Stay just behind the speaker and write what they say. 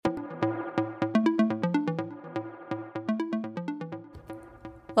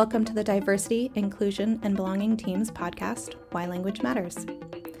Welcome to the Diversity, Inclusion, and Belonging Team's podcast, Why Language Matters.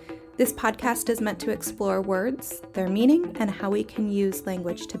 This podcast is meant to explore words, their meaning, and how we can use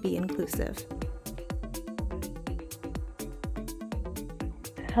language to be inclusive.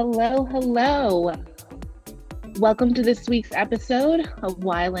 Hello. Welcome to this week's episode of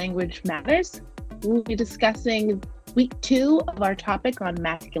Why Language Matters. We'll be discussing week 2 of our topic on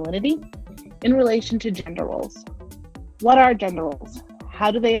masculinity in relation to gender roles. What are gender roles? How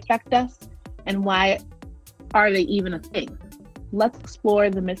do they affect us? And why are they even a thing? Let's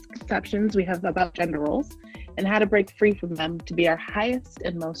explore the misconceptions we have about gender roles and how to break free from them to be our highest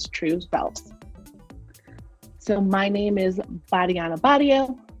and most true selves. So my name is Badiana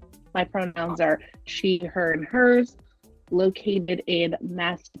Badio. My pronouns are she, her, and hers, located in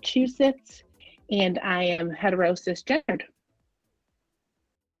Massachusetts, and I am hetero cisgendered.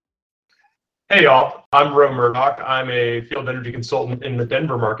 Hey y'all, I'm Ro Murdoch. I'm a field energy consultant in the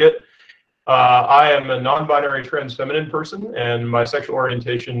Denver market. I am a non-binary trans feminine person, and my sexual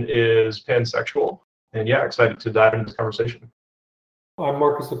orientation is pansexual. And yeah, excited to dive into this conversation. I'm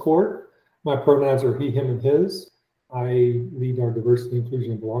Marcus Accord. My pronouns are he, him, and his. I lead our diversity,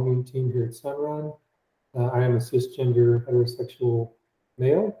 inclusion, and belonging team here at Sunrun. I am a cisgender heterosexual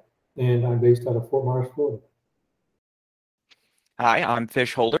male, and I'm based out of Fort Myers, Florida. Hi, I'm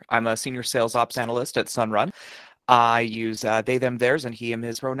Fish Holder. I'm a senior sales ops analyst at Sunrun. I use they, them, theirs, and he, him,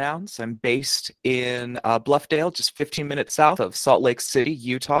 his pronouns. I'm based in Bluffdale, just 15 minutes south of Salt Lake City,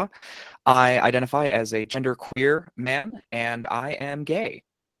 Utah. I identify as a genderqueer man, and I am gay.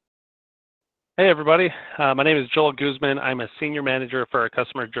 Hey, everybody. My name is Joel Guzman. I'm a senior manager for our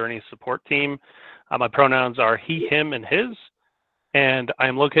customer journey support team. My pronouns are he, him, and his. And I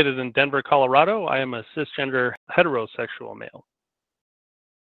am located in Denver, Colorado. I am a cisgender heterosexual male.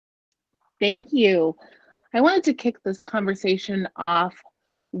 Thank you. I wanted to kick this conversation off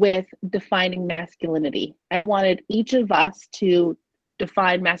with defining masculinity. I wanted each of us to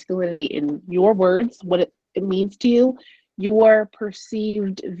define masculinity in your words, what it means to you, your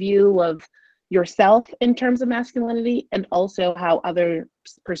perceived view of yourself in terms of masculinity, and also how others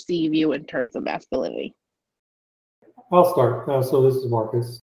perceive you in terms of masculinity. I'll start. So this is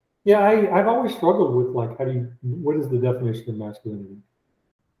Marcus. Yeah, I've always struggled with what is the definition of masculinity?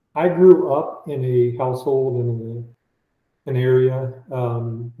 I grew up in a household and in an area,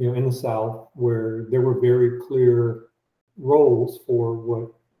 in the South, where there were very clear roles for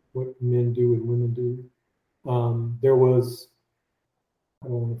what men do and women do. There was, I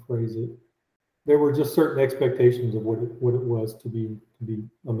don't want to phrase it, there were just certain expectations of what it was to be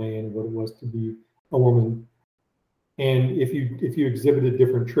a man and what it was to be a woman. And if you exhibited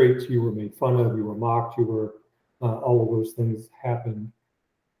different traits, you were made fun of, you were mocked, all of those things happened.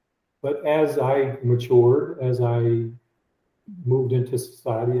 But as I matured, as I moved into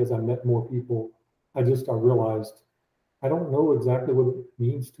society, as I met more people, I realized I don't know exactly what it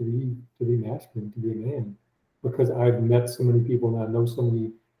means to be masculine, to be a man, because I've met so many people and I know so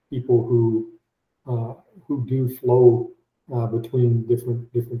many people who do flow between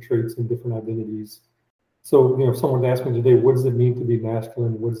different traits and different identities. So, if someone asked me today, what does it mean to be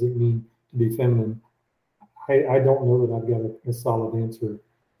masculine? What does it mean to be feminine? I don't know that I've got a solid answer.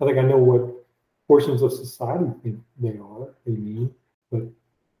 I think I know what portions of society think they mean, but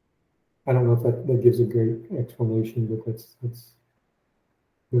I don't know if that gives a great explanation, but that's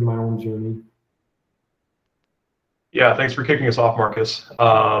been my own journey. Yeah, thanks for kicking us off, Marcus.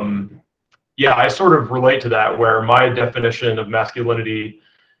 I sort of relate to that, where my definition of masculinity,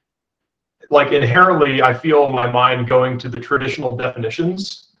 inherently, I feel my mind going to the traditional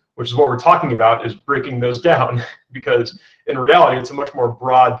definitions, which is what we're talking about, is breaking those down, because in reality, it's a much more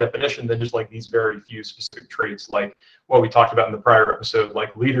broad definition than just these very few specific traits, like what we talked about in the prior episode,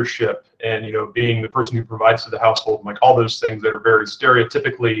 like leadership and, being the person who provides to the household, all those things that are very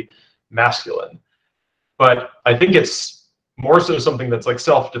stereotypically masculine. But I think it's more so something that's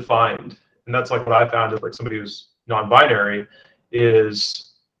self-defined. And that's what I found as somebody who's non-binary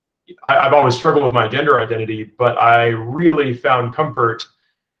is I've always struggled with my gender identity, but I really found comfort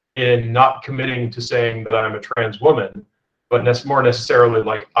in not committing to saying that I'm a trans woman, but more necessarily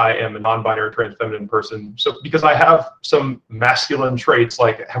I am a non-binary trans feminine person. So because I have some masculine traits,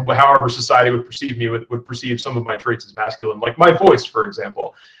 however society would perceive me, would perceive some of my traits as masculine, like my voice, for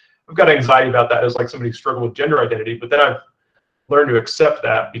example. I've got anxiety about that as somebody who struggled with gender identity, but then I've learned to accept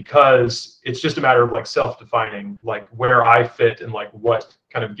that because it's just a matter of self-defining, where I fit and what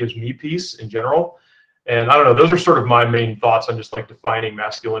kind of gives me peace in general. And I don't know, those are sort of my main thoughts on just defining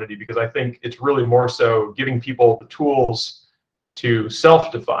masculinity, because I think it's really more so giving people the tools to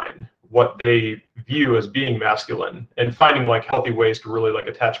self-define what they view as being masculine, and finding like healthy ways to really like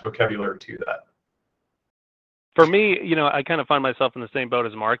attach vocabulary to that. For me, I kind of find myself in the same boat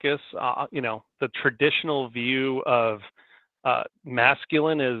as Marcus. The traditional view of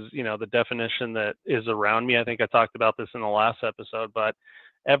masculine is, the definition that is around me. I think I talked about this in the last episode, but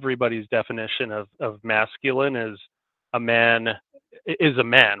everybody's definition of masculine is a man,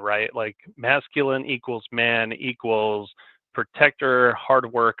 right? Like masculine equals man equals protector,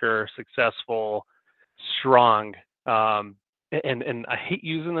 hard worker, successful, strong. And I hate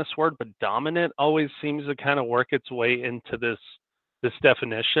using this word, but dominant always seems to kind of work its way into this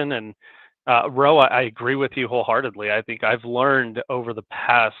definition. And Ro, I agree with you wholeheartedly. I think I've learned over the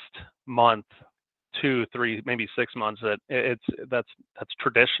past month, 2, 3, maybe 6 months that that's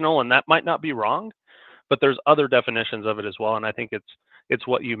traditional, and that might not be wrong, but there's other definitions of it as well. And I think it's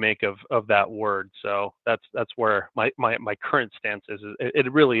what you make of that word. So that's where my current stance is.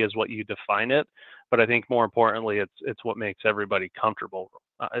 It really is what you define it, but I think more importantly, it's what makes everybody comfortable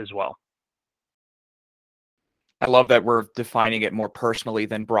as well. I love that we're defining it more personally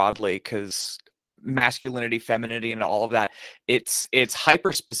than broadly, because masculinity, femininity, and all of that, it's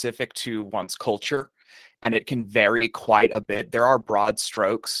hyper specific to one's culture, and it can vary quite a bit. There are broad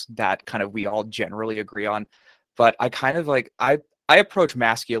strokes that kind of we all generally agree on, but I kind of like I approach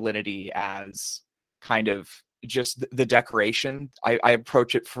masculinity as kind of just the decoration. I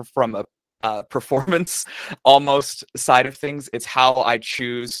approach it from a performance almost side of things. It's how I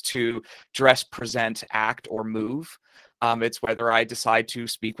choose to dress, present, act, or move. It's whether I decide to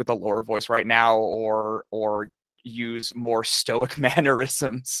speak with a lower voice right now or use more stoic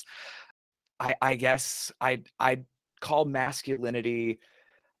mannerisms. I guess I'd call masculinity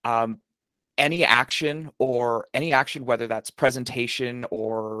any action, whether that's presentation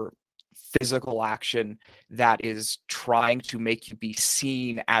or physical action, that is trying to make you be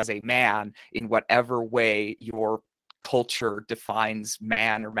seen as a man in whatever way your culture defines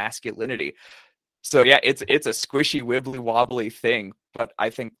man or masculinity. So yeah, it's a squishy, wibbly wobbly thing, but I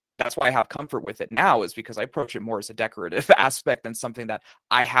think that's why I have comfort with it now, is because I approach it more as a decorative aspect than something that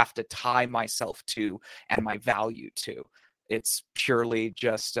I have to tie myself to and my value to. It's purely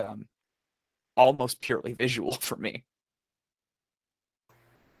just almost purely visual for me.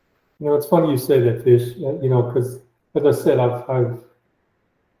 It's funny you say that, Fish, because as I said, I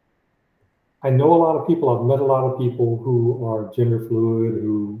know a lot of people, I've met a lot of people who are gender fluid,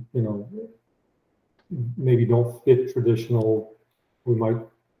 who, maybe don't fit traditional, we might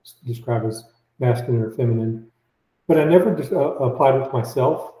describe as masculine or feminine, but I never applied it to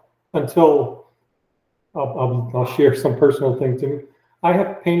myself until I'll share some personal thing to me. I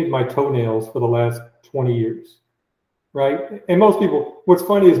have painted my toenails for the last 20 years. Right. And most people, what's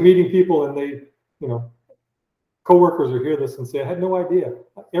funny is meeting people and they, coworkers will hear this and say, I had no idea.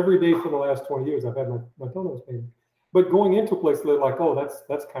 Every day for the last 20 years, I've had my toenails painted. But going into a place, they're like, oh, that's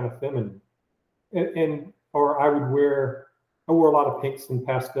kind of feminine. Or I wore a lot of pinks and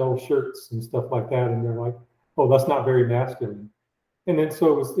pastel shirts and stuff like that. And they're like, oh, that's not very masculine. And then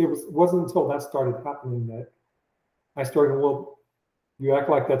so it wasn't until that started happening that I started, well, you act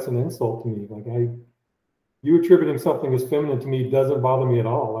like that's an insult to me. Like you attributing something as feminine to me doesn't bother me at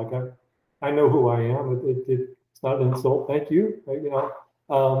all. Like I know who I am. It's not an insult. Thank you.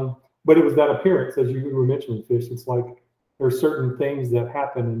 But it was that appearance, as you were mentioning, Fish. It's like there are certain things that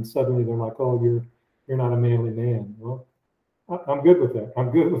happen, and suddenly they're like, "Oh, you're not a manly man." Well, I'm good with that.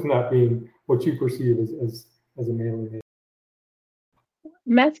 I'm good with not being what you perceive as a manly man.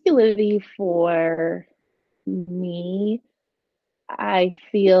 Masculinity for me, I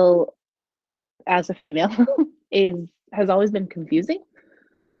feel, as a female, has always been confusing.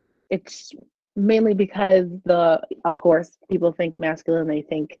 It's mainly because of course, people think masculine, they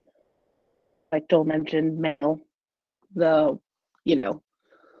think, like Joel mentioned, male. I'm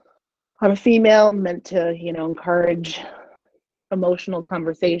a female, meant to, encourage emotional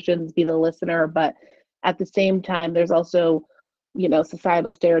conversations, be the listener, but at the same time, there's also,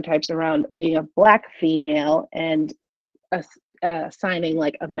 societal stereotypes around being a Black female and assigning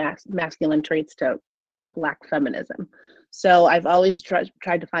like a masculine traits to Black feminism. So I've always tried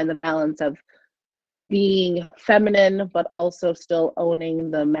to find the balance of being feminine, but also still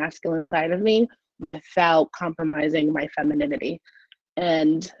owning the masculine side of me without compromising my femininity.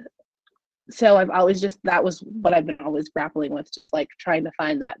 And so that was what I've been always grappling with, just like trying to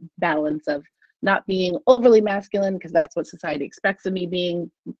find that balance of not being overly masculine, because that's what society expects of me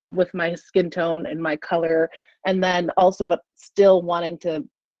being with my skin tone and my color, and then also but still wanting to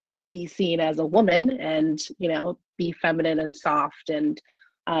be seen as a woman and, be feminine and soft and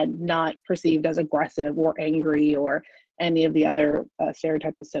not perceived as aggressive or angry or any of the other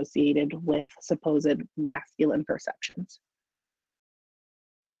stereotypes associated with supposed masculine perceptions.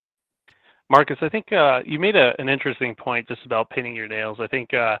 Marcus, I think you made an interesting point just about painting your nails. I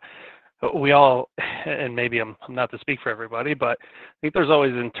think we all, and maybe I'm not to speak for everybody, but I think there's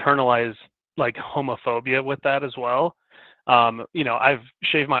always internalized like homophobia with that as well. I've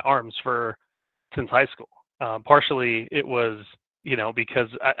shaved my arms since high school. Partially it was, because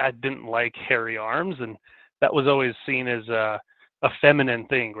I didn't like hairy arms, and that was always seen as a feminine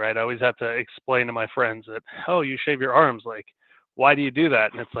thing, right? I always had to explain to my friends that, oh, you shave your arms, like, why do you do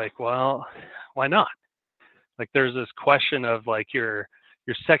that? And it's like, well, why not? Like, there's this question of like your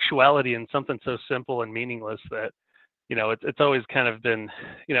sexuality in something so simple and meaningless that, it's always kind of been,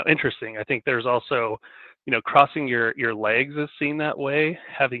 interesting. I think there's also, crossing your legs is seen that way,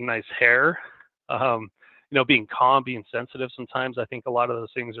 having nice hair, being calm, being sensitive sometimes. I think a lot of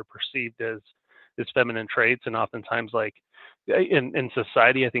those things are perceived as feminine traits, and oftentimes, like in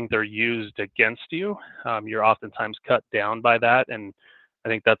society, I think they're used against you. You're oftentimes cut down by that, and I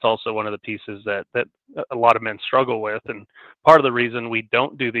think that's also one of the pieces that a lot of men struggle with. And part of the reason we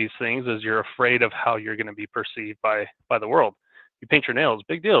don't do these things is you're afraid of how you're going to be perceived by the world. You paint your nails,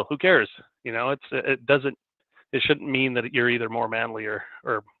 big deal. Who cares? It shouldn't mean that you're either more manly or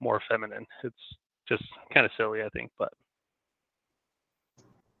more feminine. It's just kind of silly, I think. But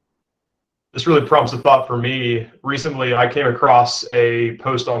this really prompts a thought for me. Recently, I came across a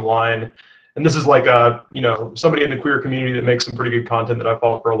post online, and this is like somebody in the queer community that makes some pretty good content that I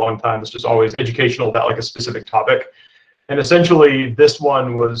follow for a long time. It's just always educational about like a specific topic. And essentially, this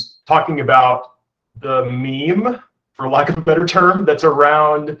one was talking about the meme, for lack of a better term, that's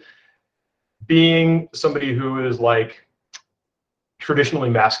around being somebody who is like traditionally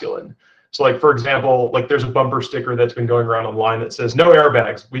masculine. So like, for example, like there's a bumper sticker that's been going around online that says, "No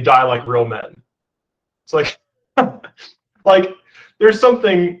airbags, we die like real men." It's like, like there's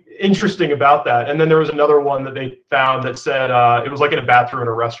something interesting about that. And then there was another one that they found that said, it was like in a bathroom in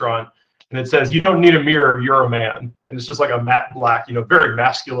a restaurant, and it says, "You don't need a mirror, you're a man." And it's just like a matte black, very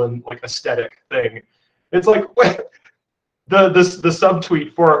masculine, like aesthetic thing. It's like, the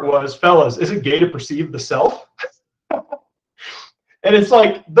subtweet for it was, "Fellas, is it gay to perceive the self?" And it's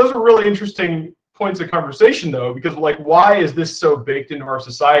like, those are really interesting points of conversation, though, because like, why is this so baked into our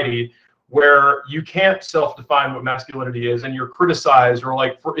society where you can't self-define what masculinity is, and you're criticized, or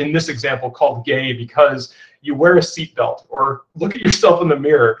like, in this example, called gay because you wear a seatbelt, or look at yourself in the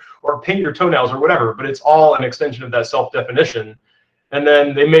mirror, or paint your toenails, or whatever, but it's all an extension of that self-definition. And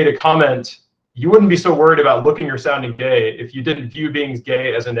then they made a comment, you wouldn't be so worried about looking or sounding gay if you didn't view being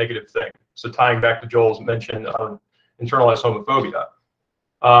gay as a negative thing. So tying back to Joel's mention of internalized homophobia.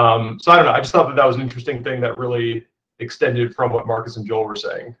 So I don't know. I just thought that was an interesting thing that really extended from what Marcus and Joel were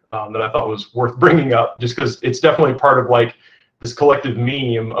saying, that I thought was worth bringing up, just because it's definitely part of like this collective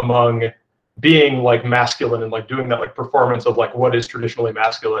meme among being like masculine and like doing that like performance of like what is traditionally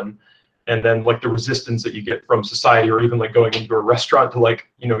masculine, and then like the resistance that you get from society, or even like going into a restaurant to like,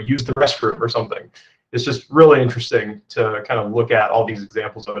 use the restroom or something. It's just really interesting to kind of look at all these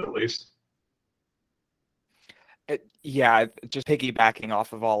examples of it, at least. Yeah, just piggybacking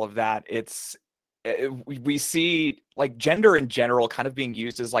off of all of that, we see like gender in general kind of being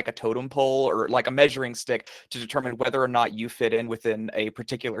used as like a totem pole or like a measuring stick to determine whether or not you fit in within a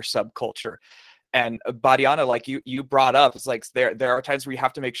particular subculture. And Badiana, like you brought up, it's like there are times where you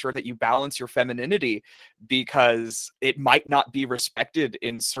have to make sure that you balance your femininity, because it might not be respected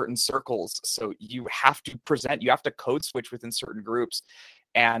in certain circles. So you have to code switch within certain groups,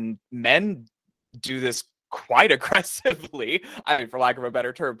 and men do this quite aggressively, I mean, for lack of a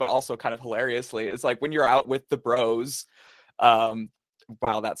better term, but also kind of hilariously. It's like when you're out with the bros,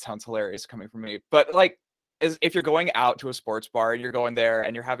 wow, that sounds hilarious coming from me, but like, if you're going out to a sports bar and you're going there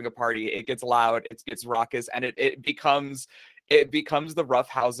and you're having a party, it gets loud, it gets raucous, and it becomes the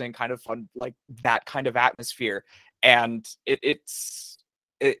roughhousing kind of fun, like that kind of atmosphere, and it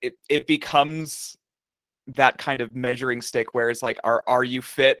becomes that kind of measuring stick where it's like, are you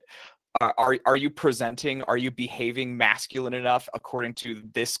fit? Are you presenting? Are you behaving masculine enough according to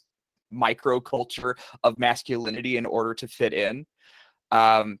this microculture of masculinity in order to fit in?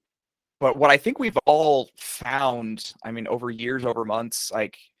 But what I think we've all found, I mean, over years, over months,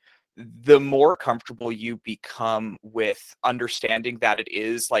 like the more comfortable you become with understanding that it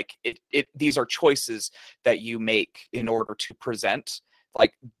is like these are choices that you make in order to present,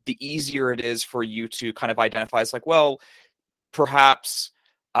 like the easier it is for you to kind of identify as like, well, perhaps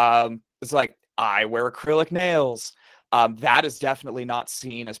it's like, I wear acrylic nails. That is definitely not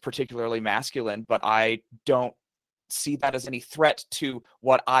seen as particularly masculine, but I don't see that as any threat to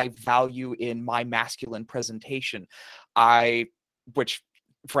what I value in my masculine presentation. Which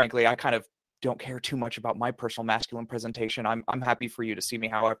frankly, I kind of don't care too much about my personal masculine presentation. I'm happy for you to see me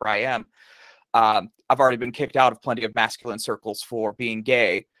however I am. I've already been kicked out of plenty of masculine circles for being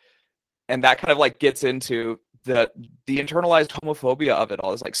gay. And that kind of like gets into the internalized homophobia of it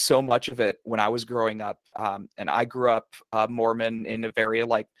all. Is like so much of it when I was growing up, and I grew up Mormon in a very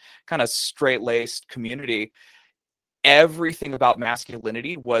like kind of straight-laced community. Everything about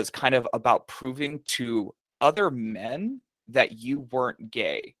masculinity was kind of about proving to other men that you weren't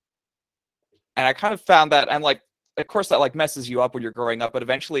gay. And I kind of found that, and like, of course that like messes you up when you're growing up, but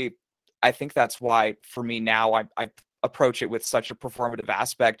eventually I think that's why for me now I approach it with such a performative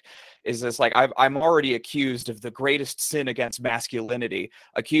aspect. Is this like I'm already accused of the greatest sin against masculinity,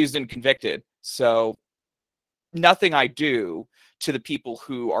 accused and convicted. So nothing I do to the people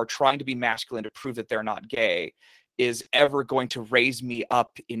who are trying to be masculine to prove that they're not gay is ever going to raise me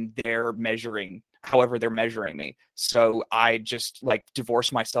up in their measuring, however they're measuring me. So I just like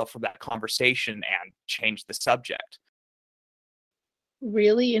divorce myself from that conversation and change the subject.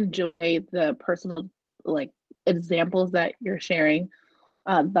 Really enjoy the personal like examples that you're sharing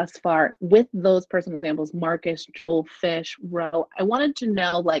thus far. With those personal examples, Marcus, Joel, Fish, Ro, I wanted to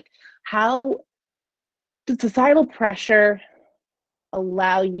know like how did societal pressure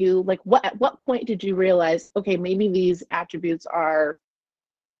allow you, like at what point did you realize, okay, maybe these attributes are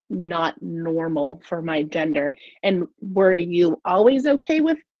not normal for my gender? And were you always okay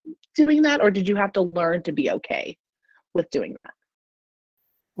with doing that, or did you have to learn to be okay with doing that?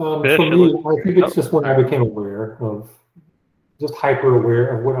 For me, I think it's just when I became aware of, just hyper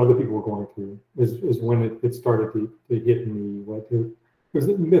aware of what other people were going through is when it started to hit me. Like it was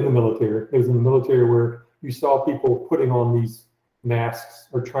in the military. It was in the military where you saw people putting on these masks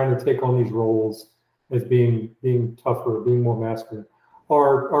or trying to take on these roles as being tougher, being more masculine,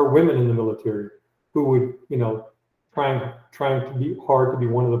 or women in the military who would, trying to be hard to be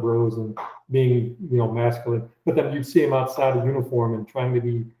one of the bros and being, masculine, but then you'd see them outside of uniform and trying to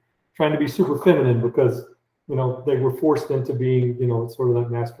be super feminine because, they were forced into being, sort of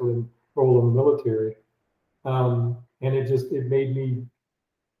that masculine role in the military. And it made me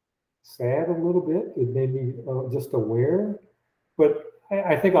sad a little bit. It made me just aware. But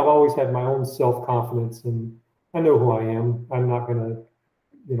I think I've always had my own self-confidence, and I know who I am. I'm not going to,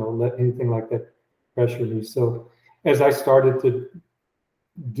 let anything like that pressure me. So as I started to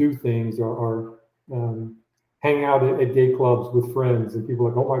do things or hang out at gay clubs with friends, and people are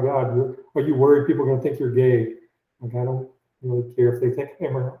like, oh my God, are you worried people are going to think you're gay? Like, I don't really care if they think I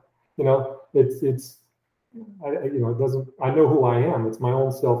am or not. It doesn't, I know who I am. It's my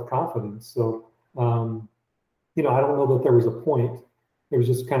own self-confidence. So, I don't know that there was a point. It was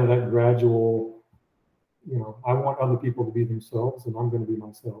just kind of that gradual, I want other people to be themselves and I'm going to be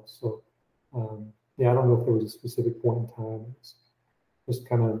myself. So, I don't know if there was a specific point in time. It's just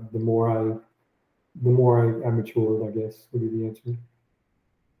kind of the more I matured, I guess, would be the answer.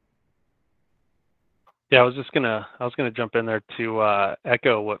 Yeah, I was gonna jump in there to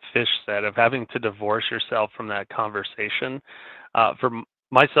echo what Fish said of having to divorce yourself from that conversation. For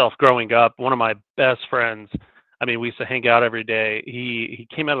myself, growing up, one of my best friends, I mean, we used to hang out every day. He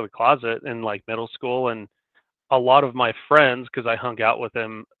came out of the closet in like middle school, and a lot of my friends, because I hung out with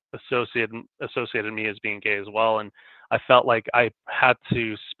him, associated me as being gay as well, and I felt like I had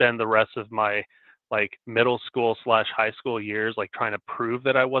to spend the rest of my like middle school / high school years like trying to prove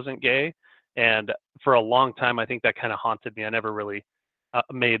that I wasn't gay. And for a long time, I think that kind of haunted me. I never really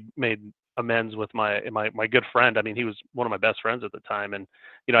made amends with my good friend. I mean, he was one of my best friends at the time, and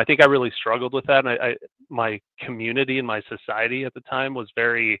I think I really struggled with that. And my community and my society at the time was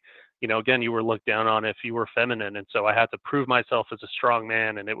very, again, you were looked down on if you were feminine, and so I had to prove myself as a strong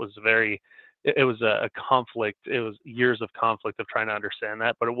man, and it was a conflict. It was years of conflict of trying to understand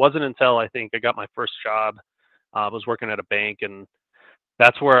that. But it wasn't until I think I got my first job, I was working at a bank, and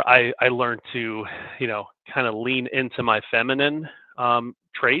that's where I learned to, kind of lean into my feminine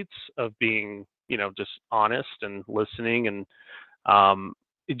traits of being, just honest and listening and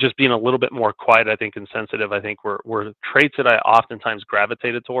just being a little bit more quiet, I think, and sensitive. I think were traits that I oftentimes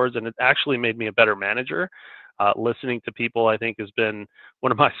gravitated towards, and it actually made me a better manager. Listening to people, I think, has been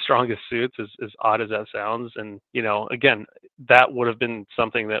one of my strongest suits, as odd as that sounds. And, again, that would have been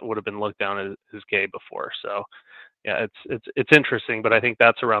something that would have been looked down as gay before. So, yeah, it's interesting, but I think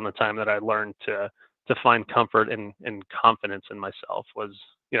that's around the time that I learned to find comfort and confidence in myself was,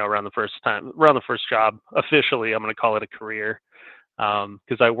 around the first job. Officially, I'm going to call it a career,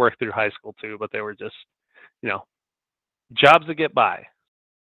 because I worked through high school too, but they were just, jobs to get by.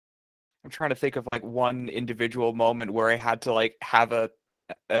 I'm trying to think of like one individual moment where I had to like have a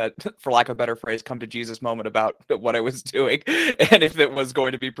for lack of a better phrase, come to Jesus moment about what I was doing and if it was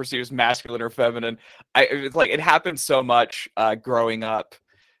going to be perceived as masculine or feminine. It's like it happened so much growing up.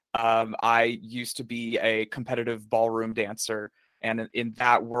 I used to be a competitive ballroom dancer, and in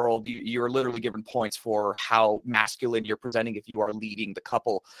that world, you're literally given points for how masculine you're presenting if you are leading the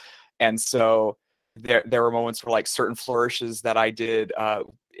couple. And so there were moments where like certain flourishes that I did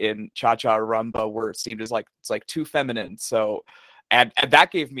in cha-cha or rumba where it seemed as like it's like too feminine. So and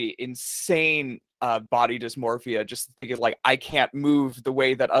that gave me insane body dysmorphia, just thinking like I can't move the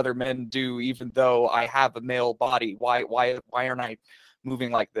way that other men do, even though I have a male body. Why aren't I moving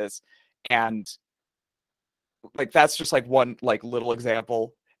like this? And like that's just like one like little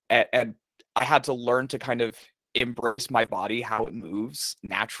example. And I had to learn to kind of embrace my body, how it moves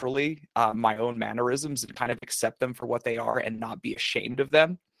naturally, my own mannerisms, and kind of accept them for what they are and not be ashamed of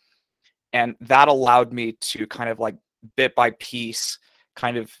them. And that allowed me to kind of like bit by piece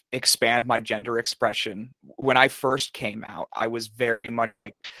kind of expand my gender expression. When I first came out, I was very much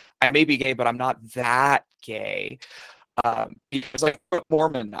like, I may be gay, but I'm not that gay. Because like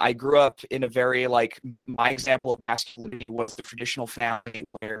Mormon, I grew up in a very like, my example of masculinity was the traditional family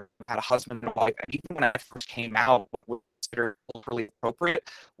where I had a husband and a wife. And even when I first came out, what was considered really appropriate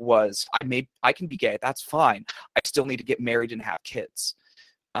was I can be gay, that's fine. I still need to get married and have kids.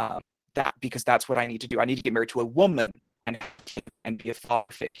 Because that's what I need to do. I need to get married to a woman and be a father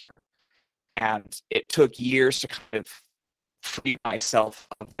figure. And it took years to kind of free myself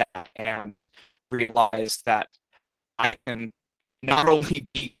of that and realize that I can not only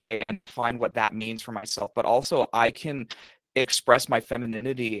be gay and find what that means for myself, but also I can express my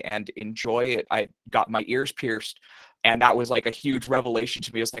femininity and enjoy it. I got my ears pierced, and that was like a huge revelation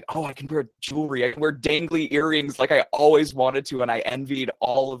to me. It's like, oh, I can wear jewelry. I can wear dangly earrings like I always wanted to. And I envied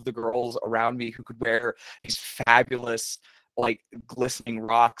all of the girls around me who could wear these fabulous, like glistening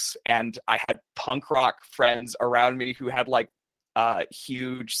rocks. And I had punk rock friends around me who had like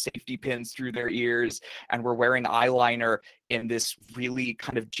huge safety pins through their ears and were wearing eyeliner in this really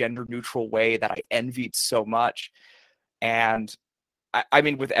kind of gender neutral way that I envied so much. And I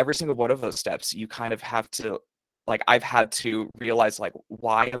mean, with every single one of those steps, you kind of have to, like, I've had to realize, like,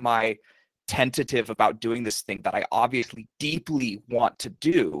 why am I tentative about doing this thing that I obviously deeply want to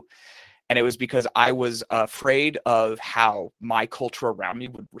do? And it was because I was afraid of how my culture around me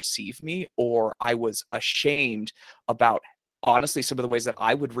would receive me, or I was ashamed about, honestly, some of the ways that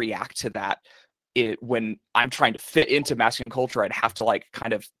I would react to that when I'm trying to fit into masculine culture. I'd have to, like,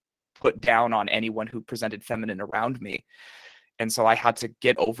 kind of put down on anyone who presented feminine around me. And so I had to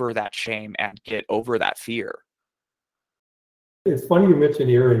get over that shame and get over that fear. It's funny you mentioned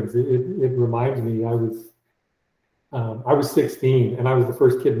earrings. It reminds me, I was 16 and I was the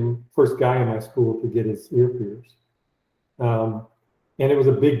first guy in my school to get his ear pierced. And it was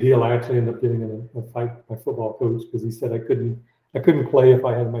a big deal. I actually ended up getting in a fight with my football coach because he said I couldn't play if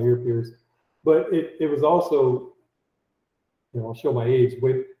I had my ear pierced. But it was also, I'll show my age,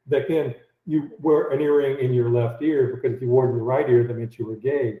 but back then you wear an earring in your left ear because if you wore it in your right ear, that meant you were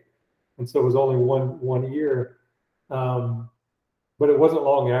gay. And so it was only one ear. But it wasn't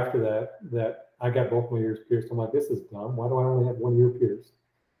long after that I got both my ears pierced. I'm like, this is dumb. Why do I only have one ear pierced?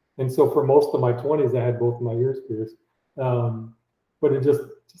 And so for most of my 20s, I had both of my ears pierced. But it just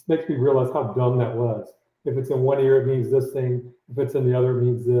makes me realize how dumb that was. If it's in one ear, it means this thing. If it's in the other, it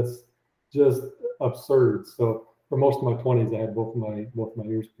means this. Just absurd. So for most of my 20s, I had both my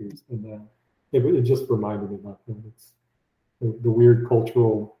ears pierced, and it just reminded me about that. It's the weird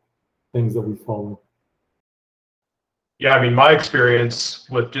cultural things that we follow. Yeah, I mean, my experience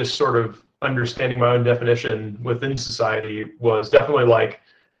with just sort of understanding my own definition within society was definitely like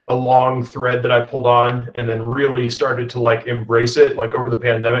a long thread that I pulled on, and then really started to like embrace it like over the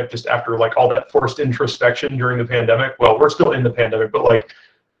pandemic, just after like all that forced introspection during the pandemic. Well, we're still in the pandemic, but like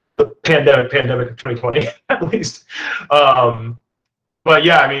the pandemic of 2020 at least. But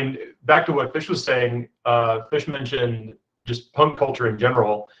yeah, I mean, back to what Fish was saying, Fish mentioned just punk culture in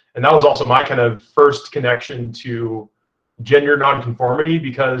general, and that was also my kind of first connection to gender nonconformity,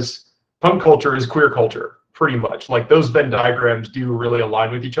 because punk culture is queer culture, pretty much. Like those Venn diagrams do really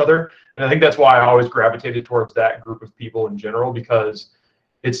align with each other. And I think that's why I always gravitated towards that group of people in general, because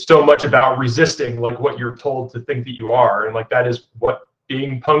it's so much about resisting like what you're told to think that you are. And like that is what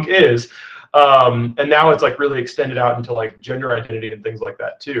being punk is. And now it's like really extended out into like gender identity and things like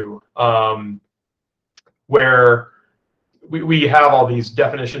that too, where we have all these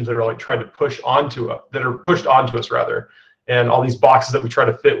definitions that are like trying to pushed onto us rather. And all these boxes that we try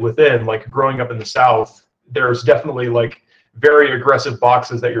to fit within. Like growing up in the South, there's definitely like very aggressive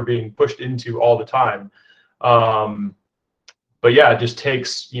boxes that you're being pushed into all the time. But yeah, it just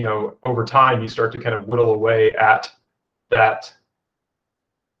takes, over time, you start to kind of whittle away at that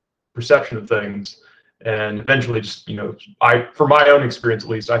perception of things. And eventually just, from my own experience, at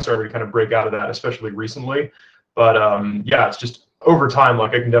least, I started to kind of break out of that, especially recently. But yeah, it's just over time,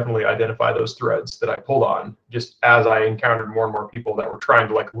 like I can definitely identify those threads that I pulled on just as I encountered more and more people that were trying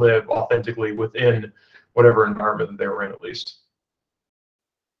to like live authentically within whatever environment that they were in, at least.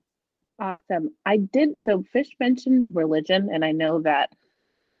 Awesome. So Fish mentioned religion, and I know that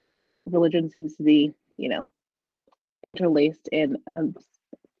religion seems to be, interlaced in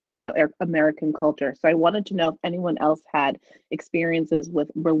American culture. So I wanted to know if anyone else had experiences with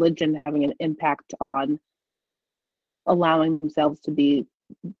religion having an impact on allowing themselves to be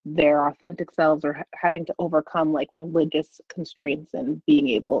their authentic selves, or having to overcome like religious constraints and being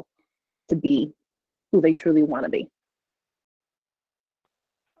able to be who they truly want to be.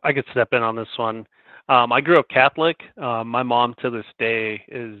 I could step in on this one. I grew up Catholic. My mom to this day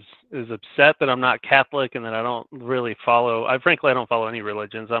is upset that I'm not Catholic and that I don't really follow. Frankly, I don't follow any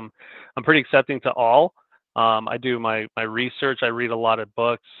religions. I'm pretty accepting to all. I do my research. I read a lot of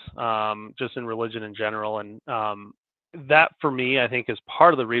books, just in religion in general, and that for me, I think, is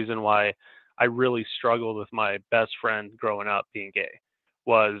part of the reason why I really struggled with my best friend growing up being gay.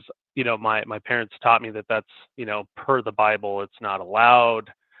 Was my parents taught me that that's per the Bible, it's not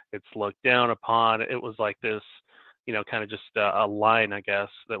allowed. It's looked down upon. It was like this, kind of just a line, I guess,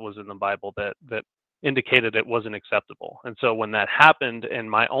 that was in the Bible that indicated it wasn't acceptable. And so when that happened,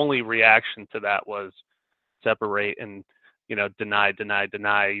 and my only reaction to that was separate and,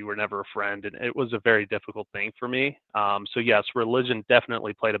 deny, you were never a friend. And it was a very difficult thing for me. So yes, religion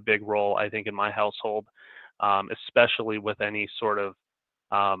definitely played a big role, I think, in my household, especially with any sort of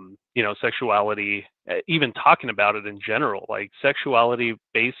sexuality, even talking about it in general, like sexuality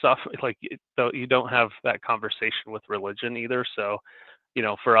based off, like you don't have that conversation with religion either. So,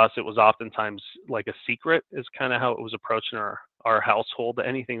 for us, it was oftentimes like a secret is kind of how it was approached in our household.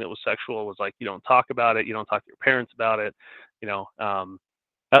 Anything that was sexual was like, you don't talk about it. You don't talk to your parents about it.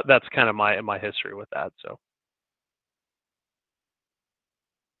 That's kind of my history with that. So.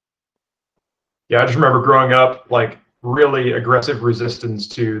 Yeah, I just remember growing up, like, really aggressive resistance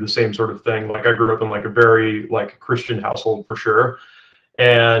to the same sort of thing. Like I grew up in like a very like Christian household for sure.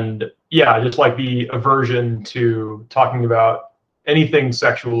 And yeah, just like the aversion to talking about anything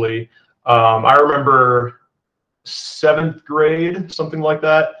sexually. I remember 7th grade, something like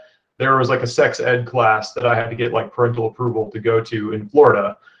that. There was like a sex ed class that I had to get like parental approval to go to in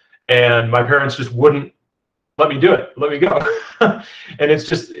Florida. And my parents just wouldn't let me do it, let me go. And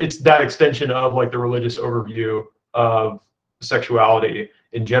it's that extension of like the religious overview of sexuality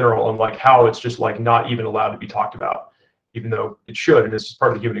in general, and like how it's just like not even allowed to be talked about, even though it should, and it's just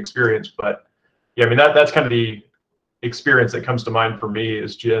part of the human experience. But yeah, I mean that's kind of the experience that comes to mind for me,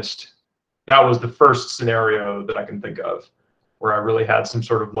 is just that was the first scenario that I can think of where I really had some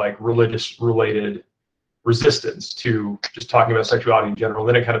sort of like religious related resistance to just talking about sexuality in general.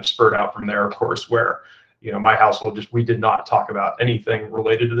 Then it kind of spurred out from there, of course, where my household we did not talk about anything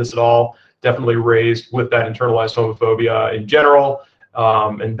related to this at all. Definitely raised with that internalized homophobia in general.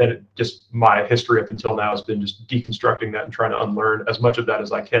 And then my history up until now has been just deconstructing that and trying to unlearn as much of that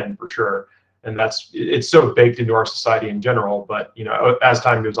as I can, for sure. And it's so baked into our society in general. But, as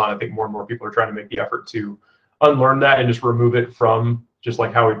time goes on, I think more and more people are trying to make the effort to unlearn that and just remove it from just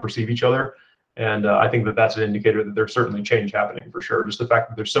like how we perceive each other. And I think that that's an indicator that there's certainly change happening, for sure. Just the fact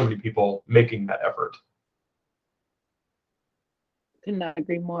that there's so many people making that effort. Could not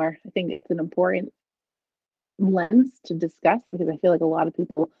agree more. I think it's an important lens to discuss, because I feel like a lot of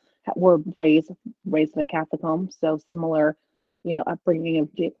people were raised in a Catholic home, so similar, upbringing of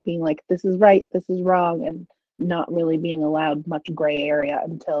being like, this is right, this is wrong, and not really being allowed much gray area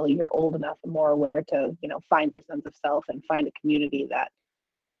until you're old enough and more aware to, find a sense of self and find a community that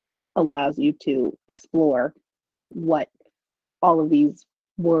allows you to explore what all of these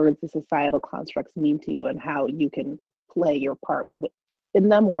words, the societal constructs mean to you, and how you can play your part in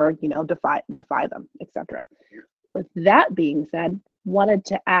them, or defy them, etc. With that being said, wanted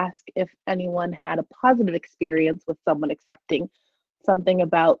to ask if anyone had a positive experience with someone accepting something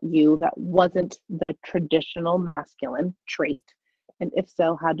about you that wasn't the traditional masculine trait, and if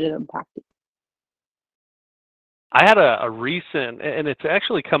so, how did it impact you? I had a recent, and it's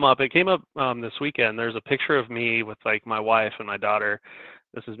actually come up. It came up this weekend. There's a picture of me with like my wife and my daughter.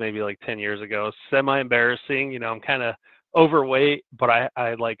 This is maybe like 10 years ago. Semi-embarrassing. I'm kind of overweight, but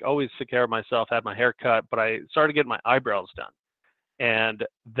I like always took care of myself, had my hair cut, but I started getting my eyebrows done. And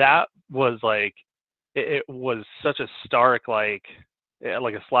that was like it was such a stark, like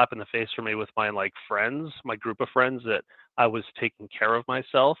a slap in the face for me with my like friends, my group of friends, that I was taking care of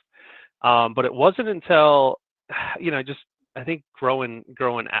myself. But it wasn't until, I think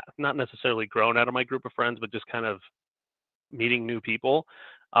not necessarily grown out of my group of friends, but just kind of meeting new people,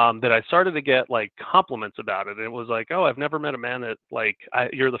 that I started to get like compliments about it. And it was like, oh, I've never met a man that like,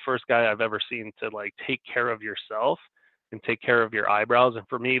 you're the first guy I've ever seen to like take care of yourself and take care of your eyebrows. And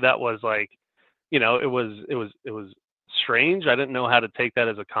for me, that was like, it was strange. I didn't know how to take that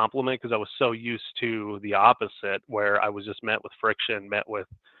as a compliment because I was so used to the opposite, where I was just met with friction, met with,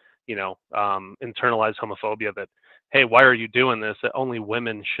 internalized homophobia that, hey, why are you doing this? That only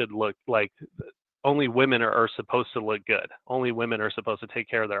women should look like, only women are supposed to look good. Only women are supposed to take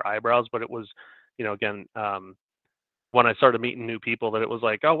care of their eyebrows. But it was, again, when I started meeting new people, that it was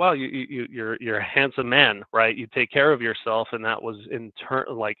like, oh, wow, you're a handsome man, right? You take care of yourself. And that was in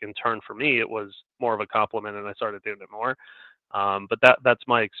turn for me, it was more of a compliment, and I started doing it more. But that's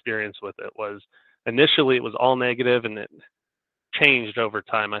my experience with it. Was initially it was all negative, and it changed over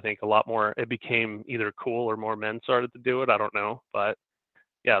time. I think a lot more, it became either cool or more men started to do it. I don't know, but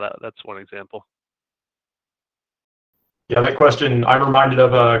yeah, that's one example. Yeah, that question, I'm reminded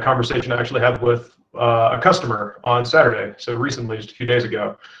of a conversation I actually had with a customer on Saturday. So recently, just a few days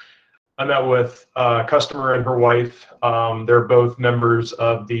ago, I met with a customer and her wife. They're both members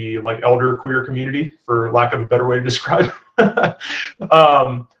of the elder queer community, for lack of a better way to describe.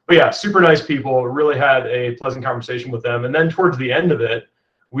 But yeah, super nice people. Really had a pleasant conversation with them. And then towards the end of it,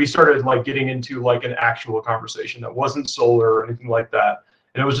 we started getting into an actual conversation that wasn't solar or anything like that.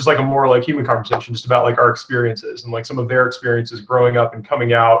 And it was just a more human conversation, just about our experiences and some of their experiences growing up and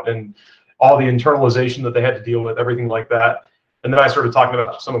coming out and all the internalization that they had to deal with, everything like that. And then I started talking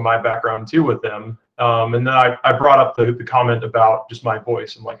about some of my background too with them. And then I brought up the comment about just my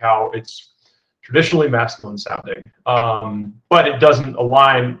voice and how it's traditionally masculine sounding. But it doesn't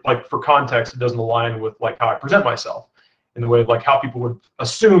align, for context, it doesn't align with how I present myself in the way of how people would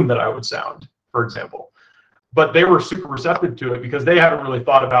assume that I would sound, for example. But they were super receptive to it because they hadn't really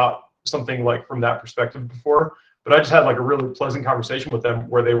thought about something from that perspective before. But I just had a really pleasant conversation with them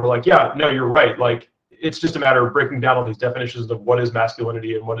where they were like, yeah, no, you're right. It's just a matter of breaking down all these definitions of what is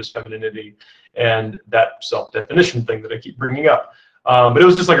masculinity and what is femininity, and that self-definition thing that I keep bringing up. But it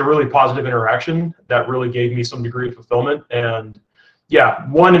was just a really positive interaction that really gave me some degree of fulfillment. And yeah,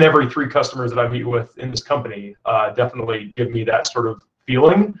 1 in every 3 customers that I meet with in this company definitely give me that sort of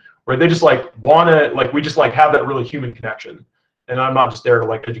feeling, where they just want to, we just have that really human connection. And I'm not just there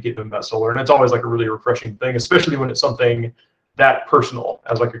to educate them about solar. And it's always a really refreshing thing, especially when it's something that personal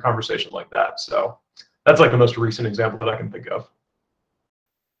as a conversation like that. So that's the most recent example that I can think of.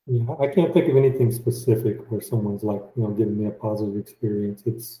 Yeah, I can't think of anything specific where someone's giving me a positive experience.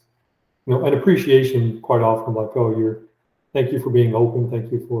 It's, an appreciation quite often, thank you for being open,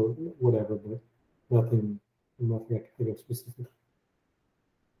 thank you for whatever, but nothing I can think of specific.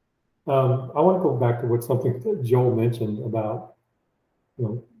 I want to go back to something that Joel mentioned about,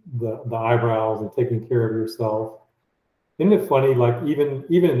 the eyebrows and taking care of yourself. Isn't it funny? Even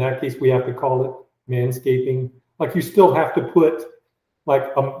in that case, we have to call it manscaping. You still have to put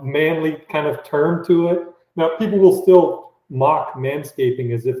a manly kind of term to it. Now, people will still mock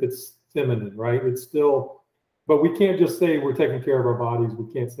manscaping as if it's feminine, right? It's still, but we can't just say we're taking care of our bodies.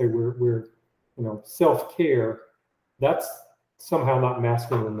 We can't say we're self-care. That's somehow not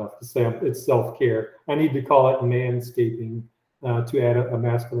masculine enough to say it's self-care. I need to call it manscaping to add a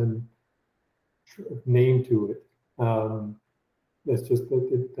masculine name to it. That's just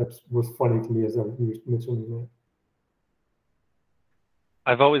that was funny to me as I was mentioning that.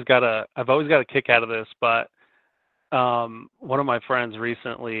 I've always got a kick out of this, but one of my friends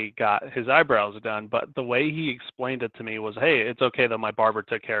recently got his eyebrows done, but the way he explained it to me was, hey, it's okay that my barber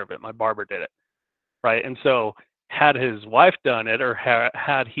took care of it. My barber did it, right? And so had his wife done it, or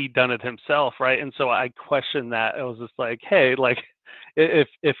had he done it himself, right? And so I questioned that. It was just hey,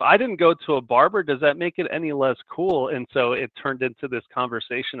 if I didn't go to a barber, does that make it any less cool? And so it turned into this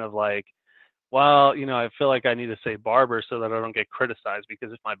conversation of well, I feel like I need to say barber so that I don't get criticized,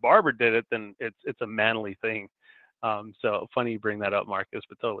 because if my barber did it, then it's a manly thing. So funny you bring that up, Marcus,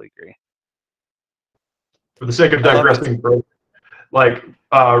 but totally agree. For the sake of digressing,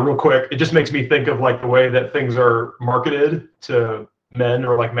 real quick, it just makes me think of the way that things are marketed to men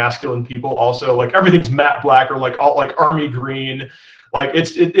or masculine people. Also, everything's matte black or all army green.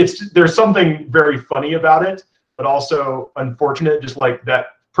 It's there's something very funny about it, but also unfortunate. Just that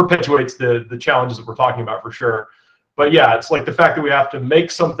perpetuates the challenges that we're talking about for sure. But yeah, it's the fact that we have to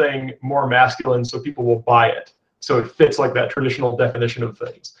make something more masculine so people will buy it, so it fits that traditional definition of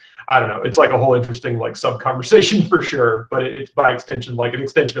things. I don't know. It's like a whole interesting like sub conversation for sure, but it's by extension like an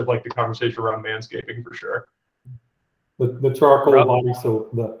extension of like the conversation around manscaping for sure. The charcoal body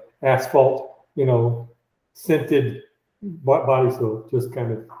soap, the asphalt, scented body soap, just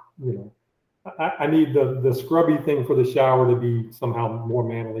kind of, I need the scrubby thing for the shower to be somehow more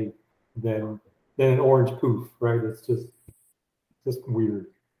manly than an orange poof, right? It's just weird.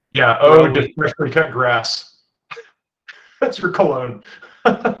 Yeah. Just freshly cut grass. That's your cologne.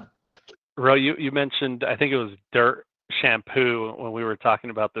 Ro, you mentioned, I think it was dirt shampoo when we were talking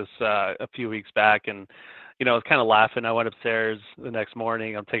about this a few weeks back, and I was kind of laughing. I went upstairs the next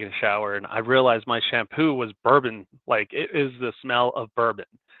morning. I'm taking a shower, and I realized my shampoo was bourbon. Like, it is the smell of bourbon.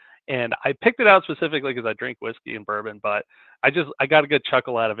 And I picked it out specifically because I drink whiskey and bourbon, but I got a good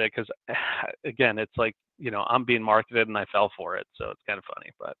chuckle out of it because, again, it's like, I'm being marketed and I fell for it. So it's kind of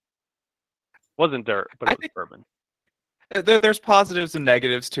funny, but it wasn't dirt, but it was bourbon. There's positives and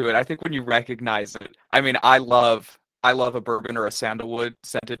negatives to it. I think when you recognize it, I mean, I love a bourbon or a sandalwood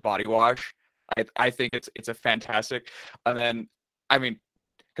scented body wash. I think it's a fantastic. And then, I mean,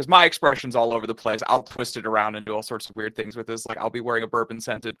 because my expression's all over the place, I'll twist it around and do all sorts of weird things with this. Like, I'll be wearing a bourbon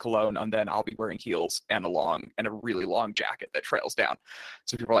scented cologne, and then I'll be wearing heels and a really long jacket that trails down.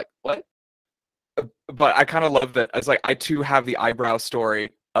 So people are like, what? But I kind of love that. It's like, I too have the eyebrow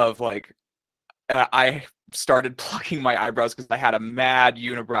story of like, I started plucking my eyebrows because I had a mad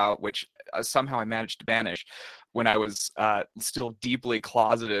unibrow, which somehow I managed to banish when I was still deeply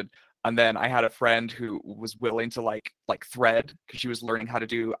closeted. And then I had a friend who was willing to like thread because she was learning how to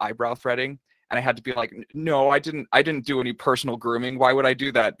do eyebrow threading. And I had to be like, no, I didn't do any personal grooming. Why would I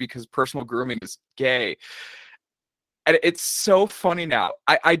do that? Because personal grooming is gay. And it's so funny now.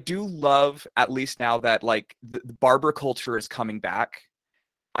 I do love, at least now, that like the barber culture is coming back.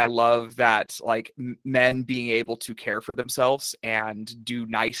 I love that like men being able to care for themselves and do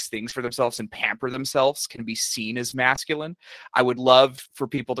nice things for themselves and pamper themselves can be seen as masculine. I would love for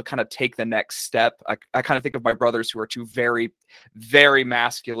people to kind of take the next step. I kind of think of my brothers who are two very, very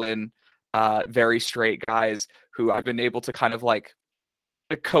masculine, very straight guys who I've been able to kind of like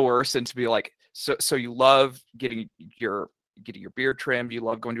coerce into be like, so you love getting your beard trimmed, you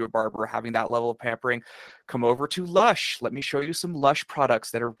love going to a barber, having that level of pampering, come over to Lush. Let me show you some Lush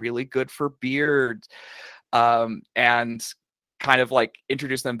products that are really good for beards. And kind of like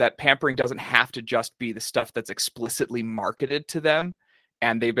introduce them that pampering doesn't have to just be the stuff that's explicitly marketed to them.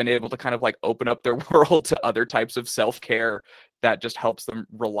 And they've been able to kind of like open up their world to other types of self-care that just helps them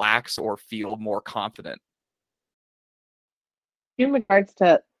relax or feel more confident. In regards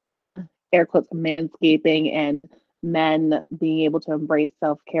to air quotes manscaping and men being able to embrace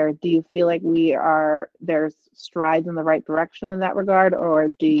self-care, do you feel like there's strides in the right direction in that regard, or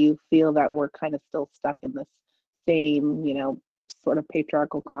do you feel that we're kind of still stuck in this same, sort of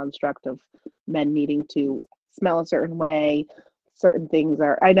patriarchal construct of men needing to smell a certain way? Certain things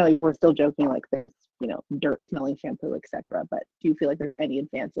I know we're still joking like there's, dirt smelling shampoo, etc., but do you feel like there's any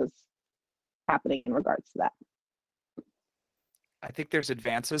advances happening in regards to that? I think there's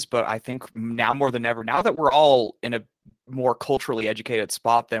advances, but I think now more than ever, now that we're all in a more culturally educated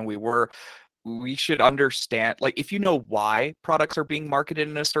spot than we were, we should understand, like, if you know why products are being marketed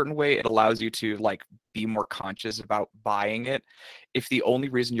in a certain way, it allows you to like be more conscious about buying it. If the only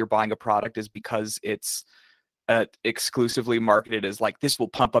reason you're buying a product is because it's exclusively marketed as like, this will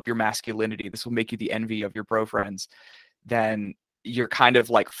pump up your masculinity, this will make you the envy of your bro friends, then you're kind of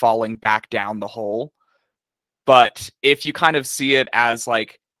like falling back down the hole. But if you kind of see it as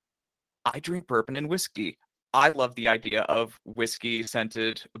like, I drink bourbon and whiskey, I love the idea of whiskey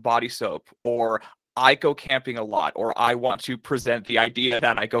scented body soap, or I go camping a lot, or I want to present the idea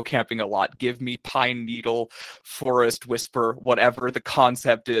that I go camping a lot. Give me pine needle, forest whisper, whatever the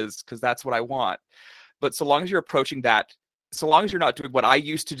concept is, because that's what I want. But so long as you're approaching that, so long as you're not doing what I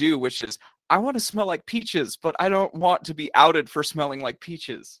used to do, which is I want to smell like peaches, but I don't want to be outed for smelling like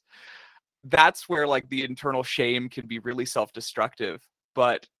peaches. That's where like the internal shame can be really self-destructive.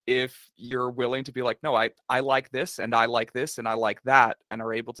 But if you're willing to be like, no, I like this and I like this and I like that, and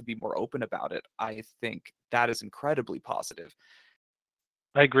are able to be more open about it, I think that is incredibly positive.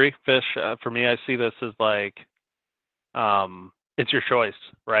 I agree, Fish. For me, I see this as like, it's your choice,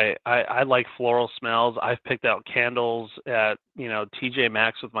 right? I like floral smells. I've picked out candles at, TJ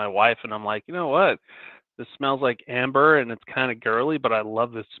Maxx with my wife, and I'm like, you know what? This smells like amber and it's kind of girly, but I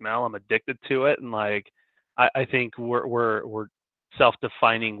love the smell. I'm addicted to it. And like, I think we're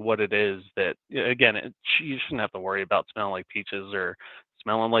self-defining what it is that, again, you shouldn't have to worry about smelling like peaches or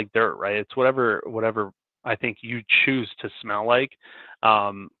smelling like dirt, right? It's whatever I think you choose to smell like.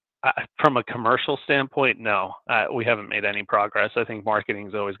 from a commercial standpoint, no, we haven't made any progress. I think marketing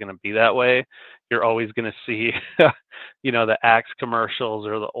is always going to be that way. You're always going to see, the Axe commercials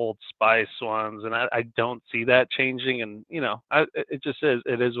or the Old Spice ones, and I don't see that changing. And it just is.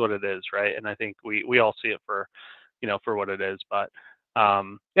 It is what it is, right? And I think we all see it for what it is. But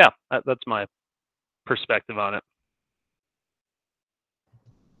that's my perspective on it.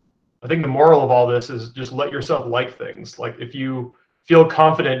 I think the moral of all this is just let yourself like things. Like if you feel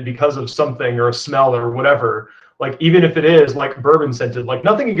confident because of something or a smell or whatever, like even if it is like bourbon scented, like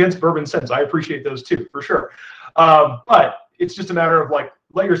nothing against bourbon scents, I appreciate those too, for sure. But it's just a matter of like,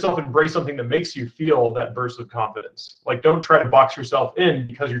 let yourself embrace something that makes you feel that burst of confidence. Like don't try to box yourself in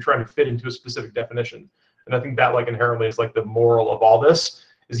because you're trying to fit into a specific definition. And I think that like inherently is like the moral of all this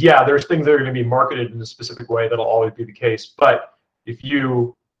is, yeah, there's things that are going to be marketed in a specific way. That'll always be the case. But if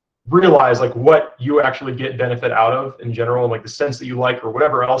you realize like what you actually get benefit out of in general and like the sense that you like or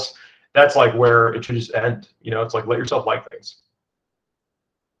whatever else, that's like where it should just end. It's like let yourself like things.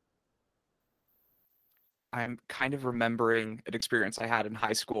 I'm kind of remembering an experience I had in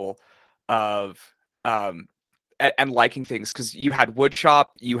high school of and liking things, because you had wood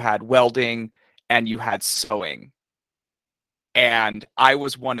shop, you had welding, and you had sewing. And I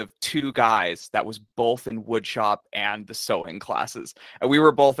was one of two guys that was both in wood shop and the sewing classes. And we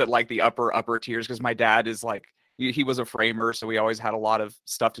were both at like the upper tiers, because my dad is like, he was a framer, so we always had a lot of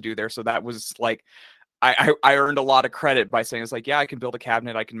stuff to do there. So that was like, I earned a lot of credit by saying, it's like, yeah, I can build a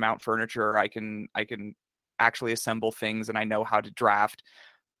cabinet, I can mount furniture, I can actually assemble things, and I know how to draft.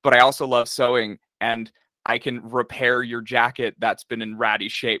 But I also love sewing, and I can repair your jacket that's been in ratty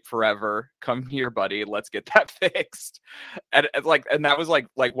shape forever. Come here, buddy. Let's get that fixed. And that was like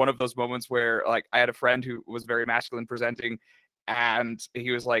one of those moments where like I had a friend who was very masculine presenting, and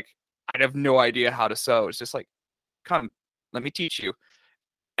he was like, I have no idea how to sew. It's just like, come, let me teach you.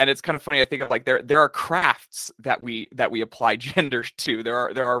 And it's kind of funny. I think of like there are crafts that we apply gender to.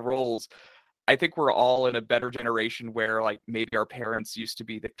 There are roles. I think we're all in a better generation where like maybe our parents used to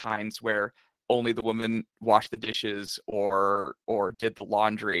be the kinds where only the woman washed the dishes or did the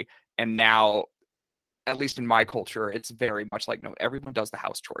laundry. And now, at least in my culture, it's very much like, no, everyone does the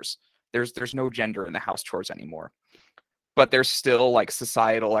house chores. There's no gender in the house chores anymore. But there's still like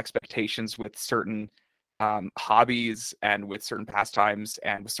societal expectations with certain hobbies and with certain pastimes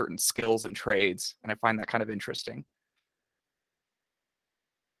and with certain skills and trades. And I find that kind of interesting.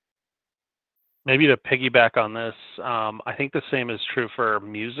 Maybe to piggyback on this, I think the same is true for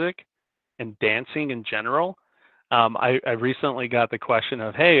music and dancing in general. I recently got the question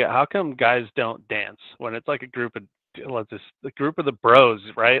of, hey, how come guys don't dance when it's like a group of the bros,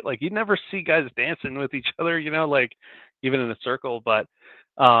 right? Like you never see guys dancing with each other, like even in a circle. But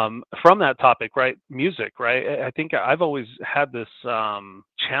from that topic, right, music, right? I think I've always had this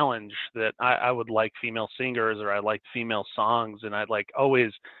challenge that I would like female singers, or I liked female songs, and I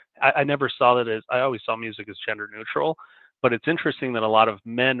never saw that as, I always saw music as gender neutral. But it's interesting that a lot of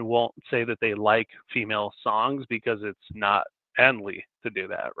men won't say that they like female songs because it's not manly to do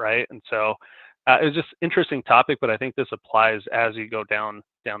that, right? And so it was just interesting topic, but I think this applies as you go down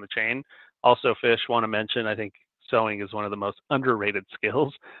the chain. Also, Fish, want to mention, I think sewing is one of the most underrated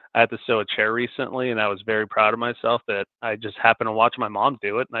skills. I had to sew a chair recently, and I was very proud of myself that I just happened to watch my mom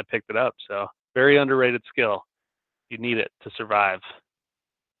do it, and I picked it up. So very underrated skill. You need it to survive.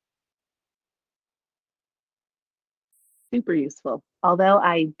 Super useful. Although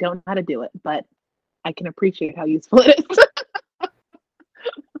I don't know how to do it, but I can appreciate how useful it is.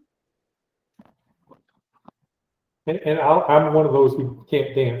 And I'm one of those who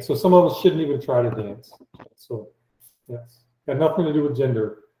can't dance. So some of us shouldn't even try to dance. So yes, got nothing to do with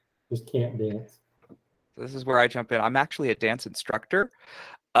gender. Just can't dance. This is where I jump in. I'm actually a dance instructor.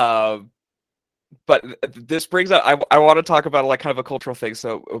 But this brings up, I want to talk about like kind of a cultural thing.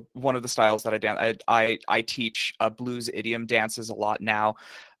 So one of the styles that I dance, I teach blues idiom dances a lot now,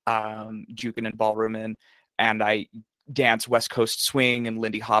 juking and ballrooming, and I dance West Coast swing and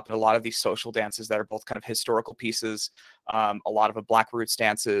Lindy Hop and a lot of these social dances that are both kind of historical pieces, a lot of Black roots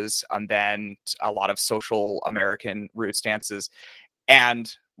dances, and then a lot of social American roots dances. And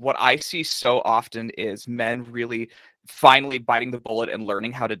what I see so often is men really finally biting the bullet and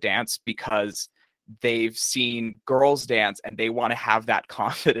learning how to dance because they've seen girls dance and they want to have that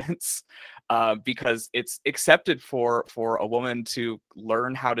confidence, because it's accepted for a woman to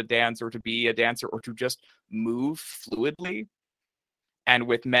learn how to dance or to be a dancer or to just move fluidly. And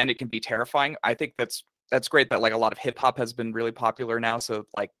with men, it can be terrifying. I think that's great that like a lot of hip hop has been really popular now. So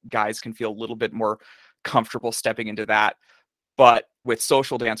like guys can feel a little bit more comfortable stepping into that. But with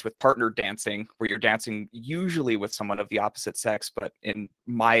social dance, with partner dancing, where you're dancing usually with someone of the opposite sex, but in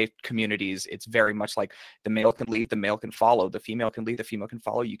my communities, it's very much like the male can lead, the male can follow, the female can lead, the female can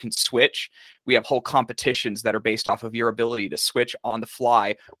follow. You can switch. We have whole competitions that are based off of your ability to switch on the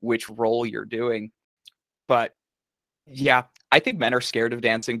fly which role you're doing. But yeah, I think men are scared of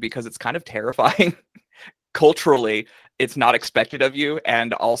dancing because it's kind of terrifying. Culturally, it's not expected of you.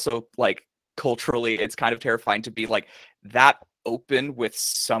 And also, like, culturally, it's kind of terrifying to be like that open with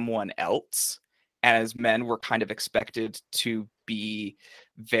someone else. As men, we're kind of expected to be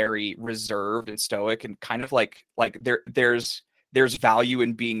very reserved and stoic, and kind of like there's value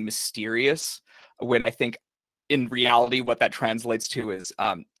in being mysterious, when I think in reality what that translates to is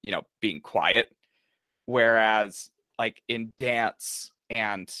being quiet. Whereas like in dance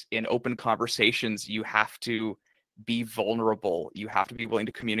and in open conversations, you have to be vulnerable. You have to be willing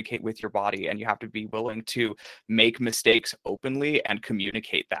to communicate with your body, and you have to be willing to make mistakes openly and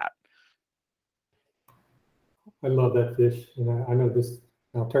communicate that. I love that, Fish. And I know this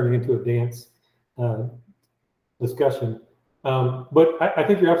now turning into a dance discussion. But I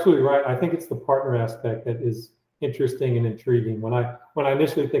think you're absolutely right. I think it's the partner aspect that is interesting and intriguing. When I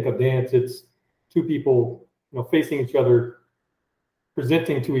initially think of dance, it's two people, facing each other,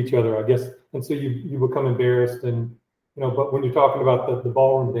 presenting to each other, I guess. And so you become embarrassed, and but when you're talking about the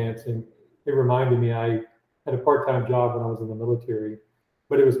ballroom dancing, it reminded me, I had a part-time job when I was in the military,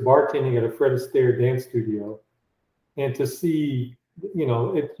 but it was bartending at a Fred Astaire dance studio. And to see,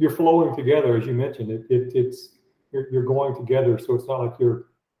 you're flowing together, as you mentioned, you're going together. So it's not like you're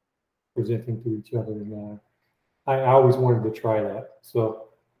presenting to each other. And I always wanted to try that.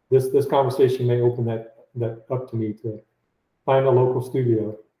 So this conversation may open that up to me to find a local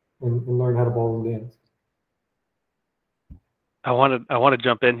studio and learn how to ballroom dance. I want to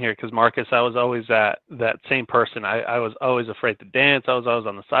jump in here because, Marcus, I was always that same person. I was always afraid to dance. I was always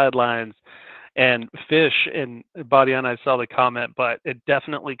on the sidelines. And Fish and Badiana, I saw the comment, but it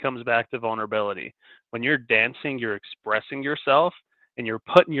definitely comes back to vulnerability. When you're dancing, you're expressing yourself and you're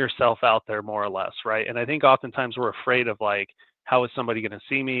putting yourself out there, more or less, right? And I think oftentimes we're afraid of, like, how is somebody going to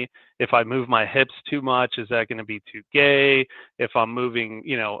see me? If I move my hips too much, is that going to be too gay? If I'm moving,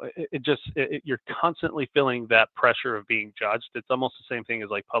 you're constantly feeling that pressure of being judged. It's almost the same thing as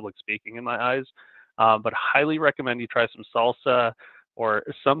like public speaking in my eyes. But highly recommend you try some salsa or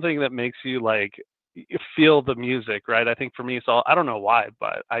something that makes you like feel the music, right? I think for me, I don't know why,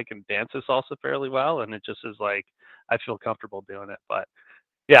 but I can dance a salsa fairly well. And it just is like, I feel comfortable doing it. But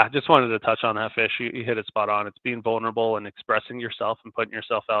yeah, just wanted to touch on that, Fish. You hit it spot on. It's being vulnerable and expressing yourself and putting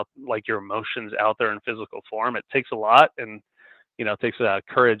yourself out, like your emotions out there in physical form. It takes a lot, and it takes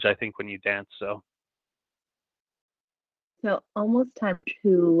courage, I think, when you dance. So almost time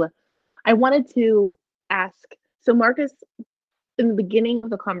to. I wanted to ask. So Marcus, in the beginning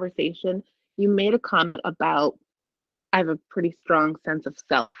of the conversation, you made a comment about I have a pretty strong sense of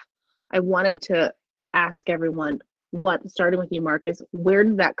self. I wanted to ask everyone, starting with you, Marcus, where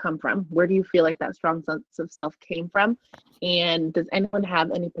did that come from? Where do you feel like that strong sense of self came from? And does anyone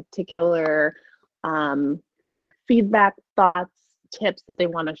have any particular feedback, thoughts, tips that they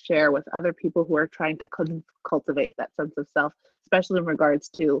want to share with other people who are trying to cultivate that sense of self, especially in regards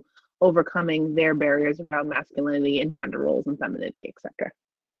to overcoming their barriers around masculinity and gender roles and femininity, etc.?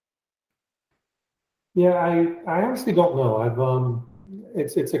 Yeah, I honestly don't know.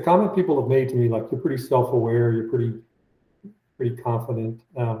 It's a comment people have made to me, like, you're pretty self-aware, you're pretty confident.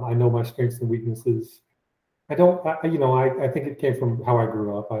 I know my strengths and weaknesses. I think it came from how I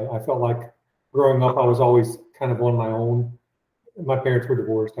grew up. I felt like growing up, I was always kind of on my own. My parents were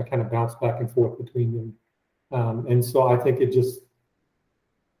divorced. I kind of bounced back and forth between them. And so I think it just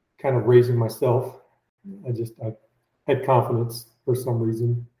kind of raising myself. I had confidence for some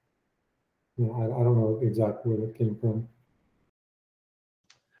reason. I don't know exactly where that came from.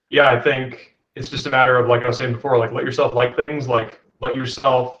 Yeah, I think it's just a matter of, like I was saying before, like, let yourself like things, like let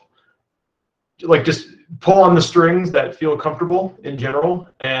yourself, like, just pull on the strings that feel comfortable in general,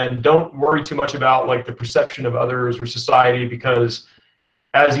 and don't worry too much about like the perception of others or society, because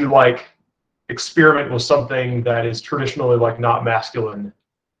as you like experiment with something that is traditionally like not masculine,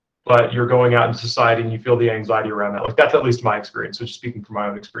 but you're going out in society and you feel the anxiety around that. Like, that's at least my experience. So just speaking from my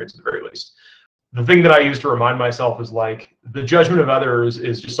own experience at the very least. The thing that I use to remind myself is like the judgment of others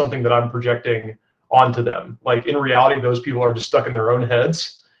is just something that I'm projecting onto them. Like, in reality, those people are just stuck in their own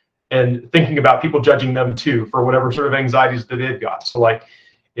heads and thinking about people judging them too for whatever sort of anxieties that they've got. So like,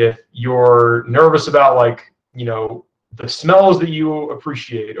 if you're nervous about like, the smells that you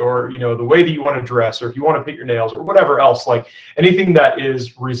appreciate, or, the way that you want to dress, or if you want to paint your nails or whatever else, like anything that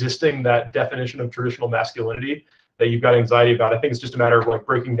is resisting that definition of traditional masculinity, that you've got anxiety about. I think it's just a matter of like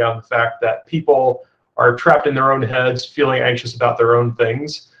breaking down the fact that people are trapped in their own heads, feeling anxious about their own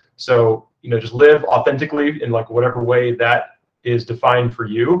things. So, just live authentically in like whatever way that is defined for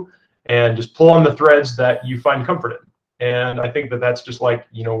you, and just pull on the threads that you find comfort in. And I think that that's just like,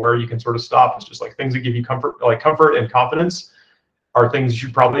 where you can sort of stop. It's just like things that give you comfort and confidence are things you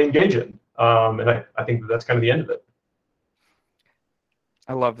should probably engage in. And I think that that's kind of the end of it.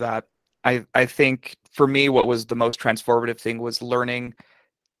 I love that. I think for me, what was the most transformative thing was learning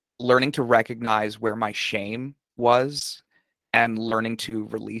to recognize where my shame was and learning to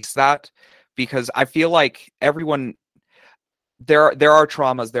release that, because I feel like everyone, there are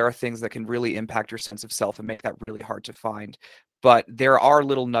traumas, there are things that can really impact your sense of self and make that really hard to find. But there are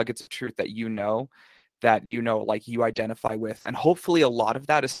little nuggets of truth that like you identify with. And hopefully a lot of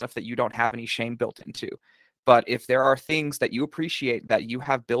that is stuff that you don't have any shame built into. But if there are things that you appreciate that you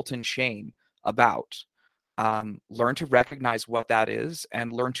have built-in shame about, learn to recognize what that is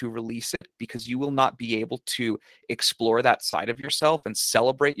and learn to release it, because you will not be able to explore that side of yourself and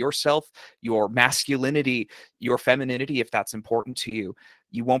celebrate yourself, your masculinity, your femininity, if that's important to you.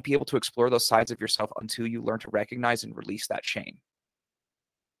 You won't be able to explore those sides of yourself until you learn to recognize and release that shame.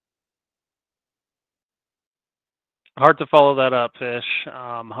 Hard to follow that up, Fish.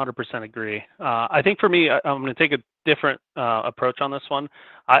 100% agree. I think for me, I'm going to take a different approach on this one.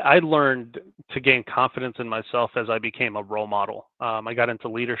 I learned to gain confidence in myself as I became a role model. I got into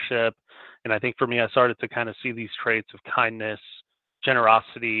leadership, and I think for me, I started to kind of see these traits of kindness,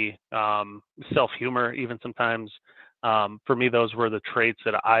 generosity, self-humor, even sometimes. For me, those were the traits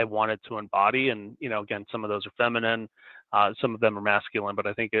that I wanted to embody. And, again, some of those are feminine, some of them are masculine, but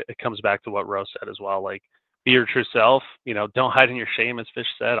I think it comes back to what Rose said as well. Like, be your true self, don't hide in your shame, as Fish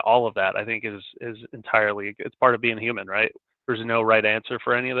said. All of that, I think, is entirely, it's part of being human, right? There's no right answer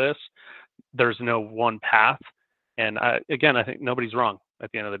for any of this. There's no one path. And I think nobody's wrong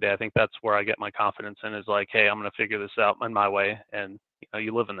at the end of the day. I think that's where I get my confidence in, is like, hey, I'm going to figure this out in my way. And,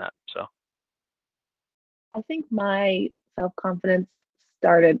 you live in that. So I think my self-confidence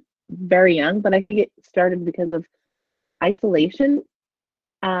started very young, but I think it started because of isolation.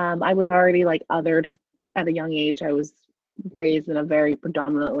 I was already like othered at a young age. I was raised in a very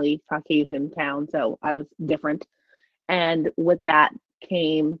predominantly Caucasian town, so I was different. And with that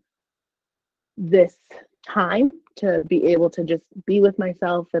came this time to be able to just be with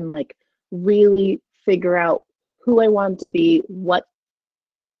myself and like really figure out who I wanted to be, what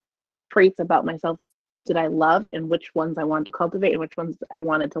traits about myself did I love, and which ones I wanted to cultivate and which ones I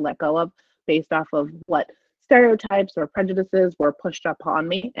wanted to let go of based off of what stereotypes or prejudices were pushed upon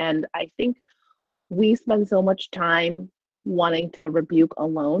me. And I think we spend so much time wanting to rebuke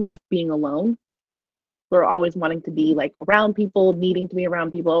being alone. We're always wanting to be like around people, needing to be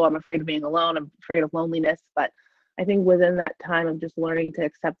around people. Oh, I'm afraid of being alone. I'm afraid of loneliness. But I think within that time of just learning to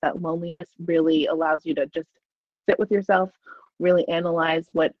accept that loneliness really allows you to just sit with yourself, really analyze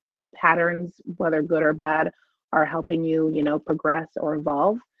what patterns, whether good or bad, are helping you, progress or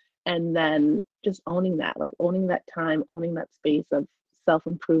evolve. And then just owning that time, owning that space of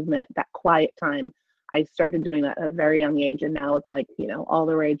self-improvement, that quiet time. I started doing that at a very young age, and now it's like, all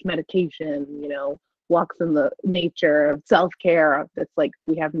the rage meditation, walks in the nature, self-care. It's like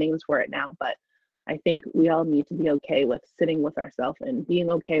we have names for it now, but I think we all need to be okay with sitting with ourselves and being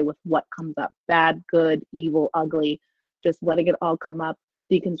okay with what comes up, bad, good, evil, ugly, just letting it all come up,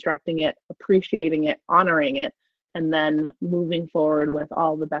 deconstructing it, appreciating it, honoring it, and then moving forward with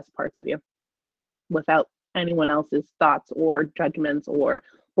all the best parts of you without anyone else's thoughts or judgments or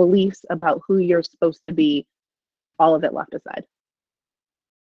beliefs about who you're supposed to be, all of it left aside.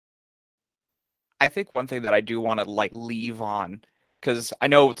 I think one thing that I do want to like leave on, because I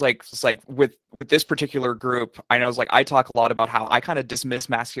know it's like with this particular group, I know it's like I talk a lot about how I kind of dismiss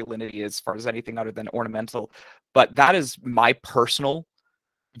masculinity as far as anything other than ornamental, but that is my personal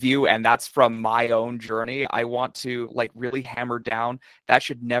view, and that's from my own journey. I want to like really hammer down that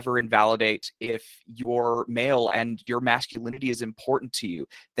should never invalidate. If you're male and your masculinity is important to you,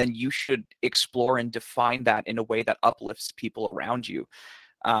 then you should explore and define that in a way that uplifts people around you.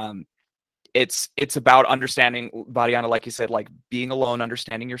 It's about understanding, Badiana, like you said, like being alone,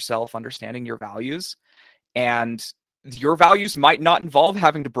 understanding yourself, understanding your values, and your values might not involve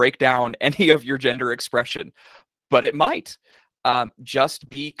having to break down any of your gender expression, but it might. Just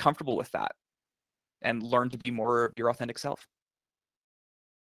be comfortable with that and learn to be more your authentic self.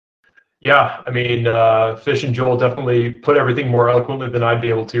 Yeah, I mean, Fish and Joel definitely put everything more eloquently than I'd be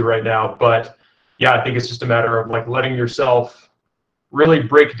able to right now. But yeah, I think it's just a matter of like letting yourself really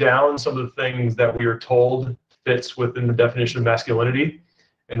break down some of the things that we are told fits within the definition of masculinity,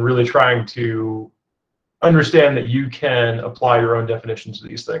 and really trying to understand that you can apply your own definitions to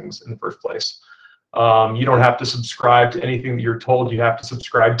these things in the first place. You don't have to subscribe to anything that you're told you have to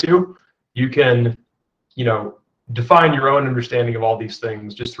subscribe to. You can, define your own understanding of all these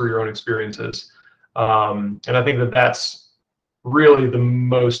things just through your own experiences. And I think that that's really the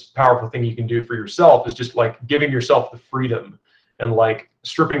most powerful thing you can do for yourself, is just like giving yourself the freedom and like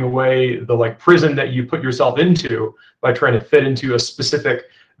stripping away the like prison that you put yourself into by trying to fit into a specific,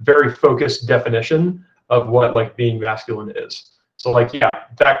 very focused definition of what like being masculine is. So like, yeah,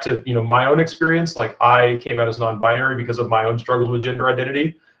 back to, my own experience, like I came out as non-binary because of my own struggles with gender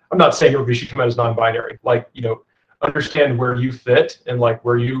identity. I'm not saying everybody should come out as non-binary, like, understand where you fit and like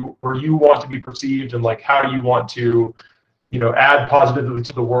where you want to be perceived and like how you want to, add positively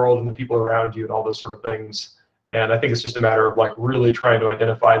to the world and the people around you and all those sort of things. And I think it's just a matter of like really trying to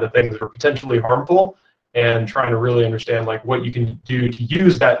identify the things that are potentially harmful and trying to really understand like what you can do to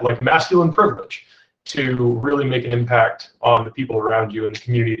use that like masculine privilege to really make an impact on the people around you and the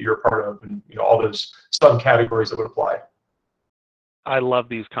community that you're a part of, and all those subcategories that would apply. I love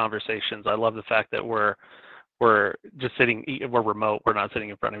these conversations. I love the fact that we're just we're remote. We're not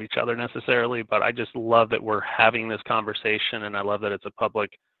sitting in front of each other necessarily, but I just love that we're having this conversation, and I love that it's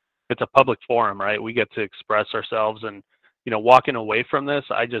a public forum, right? We get to express ourselves, and walking away from this,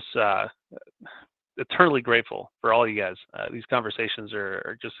 I just eternally grateful for all you guys. These conversations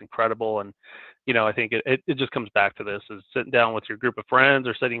are just incredible, and I think it just comes back to this: is sitting down with your group of friends,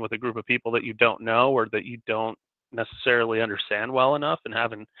 or sitting with a group of people that you don't know or that you don't necessarily understand well enough, and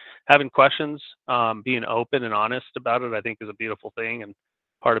having questions, being open and honest about it, I think is a beautiful thing and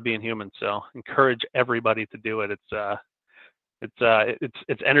part of being human. So encourage everybody to do it.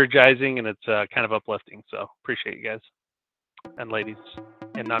 It's energizing, and it's kind of uplifting. So appreciate you guys and ladies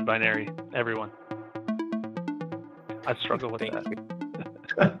and non-binary, everyone. I struggle with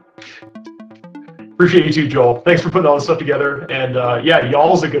that. Appreciate you too, Joel. Thanks for putting all this stuff together. And yeah,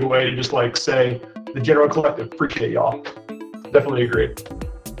 y'all's a good way to just like say the general collective. Appreciate y'all. Definitely agree.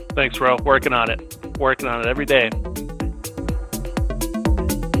 Thanks, Ro. Working on it every day.